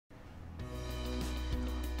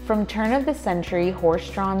From turn-of-the-century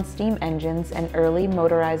horse-drawn steam engines and early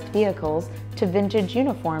motorized vehicles to vintage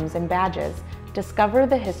uniforms and badges, discover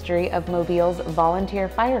the history of Mobile's volunteer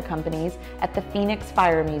fire companies at the Phoenix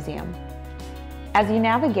Fire Museum. As you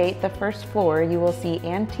navigate the first floor, you will see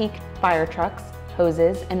antique fire trucks,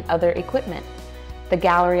 hoses, and other equipment. The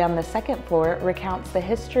gallery on the second floor recounts the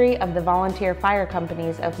history of the volunteer fire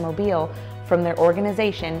companies of Mobile from their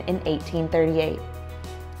organization in 1838.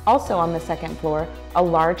 Also on the second floor, a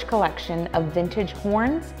large collection of vintage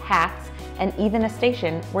horns, hats, and even a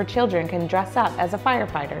station where children can dress up as a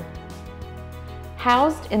firefighter.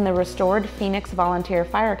 Housed in the restored Phoenix Volunteer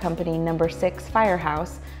Fire Company No. 6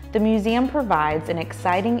 Firehouse, the museum provides an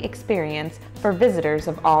exciting experience for visitors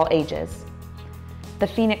of all ages. The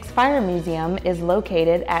Phoenix Fire Museum is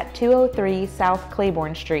located at 203 South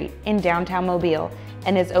Claiborne Street in downtown Mobile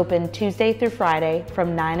and is open Tuesday through Friday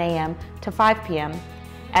from 9 a.m. to 5 p.m.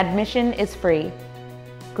 Admission is free.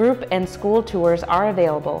 Group and school tours are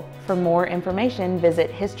available. For more information, visit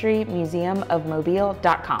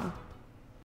historymuseumofmobile.com.